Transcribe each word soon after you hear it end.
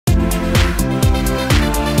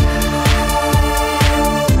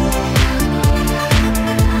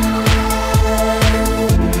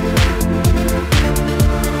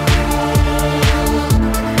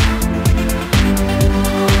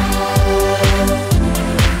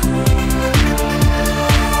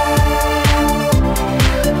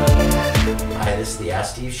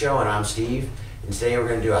Show, and I'm Steve. And today we're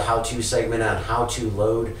going to do a how-to segment on how to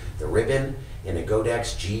load the ribbon in a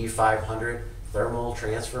Godex G500 thermal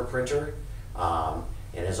transfer printer. And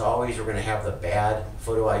as always, we're going to have the bad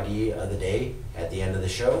photo ID of the day at the end of the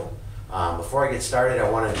show. Before I get started, I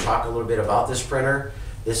wanted to talk a little bit about this printer.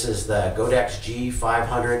 This is the Godex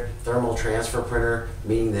G500 thermal transfer printer,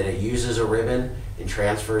 meaning that it uses a ribbon and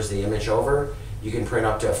transfers the image over. You can print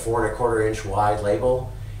up to a 4 1/4 inch wide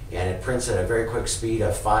label, and it prints at a very quick speed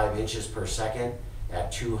of 5 inches per second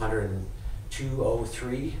at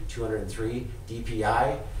 203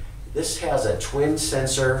 DPI. This has a twin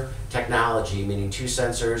sensor technology, meaning 2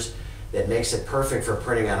 sensors, that makes it perfect for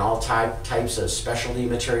printing on all types of specialty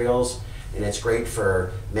materials, and it's great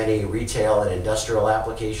for many retail and industrial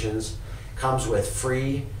applications. Comes with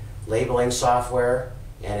free labeling software,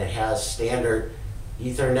 and it has standard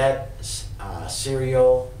Ethernet,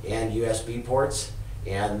 serial, and USB ports.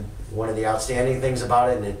 And one of the outstanding things about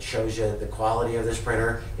it, and it shows you the quality of this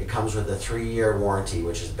printer, it comes with a 3-year warranty,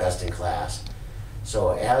 which is best in class. So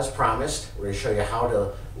as promised, we're going to show you how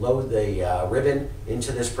to load the ribbon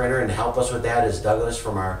into this printer, and to help us with that is Douglas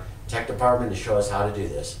from our tech department to show us how to do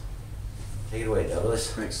this. Take it away, Douglas.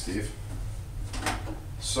 Thanks, Steve.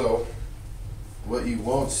 So what you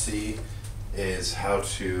won't see is how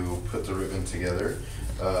to put the ribbon together.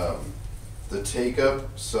 The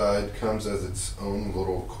take-up side comes as its own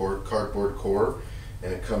little cardboard core,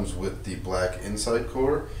 and it comes with the black inside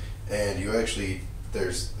core. And you actually,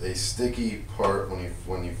 there's a sticky part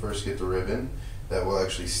when you first get the ribbon that will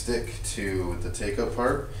actually stick to the take-up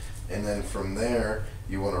part, and then from there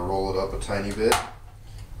you want to roll it up a tiny bit.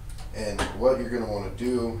 And what you're going to want to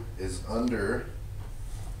do is, under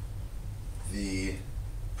the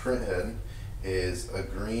print head is a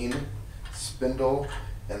green spindle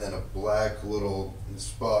and then a black little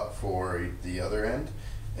spot for the other end.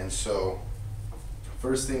 And so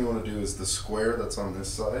first thing you want to do is the square that's on this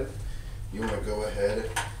side. You want to go ahead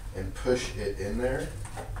and push it in there,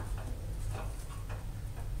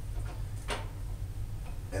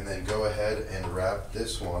 and then go ahead and wrap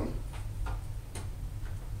this one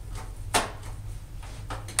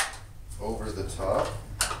over the top.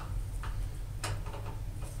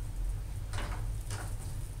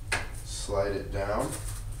 Slide it down,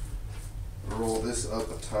 roll this up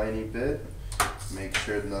a tiny bit, make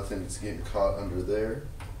sure nothing's getting caught under there.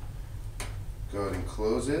 Go ahead and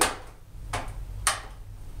close it.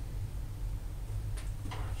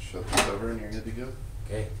 Shut the cover and you're good to go.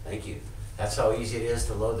 Okay, thank you. That's how easy it is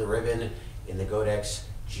to load the ribbon in the Godex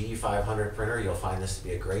G500 printer. You'll find this to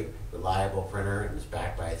be a great, reliable printer, and it's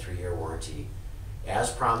backed by a 3-year warranty. As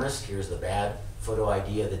promised, here's the bad photo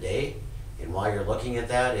ID of the day. And while you're looking at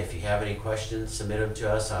that, if you have any questions, submit them to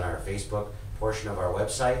us on our Facebook portion of our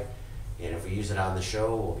website. And if we use it on the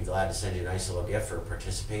show, we'll be glad to send you a nice little gift for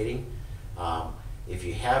participating. If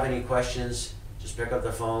you have any questions, just pick up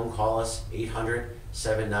the phone, call us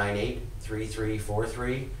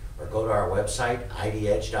 800-798-3343, or go to our website,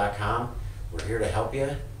 idedge.com. We're here to help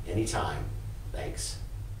you anytime. Thanks.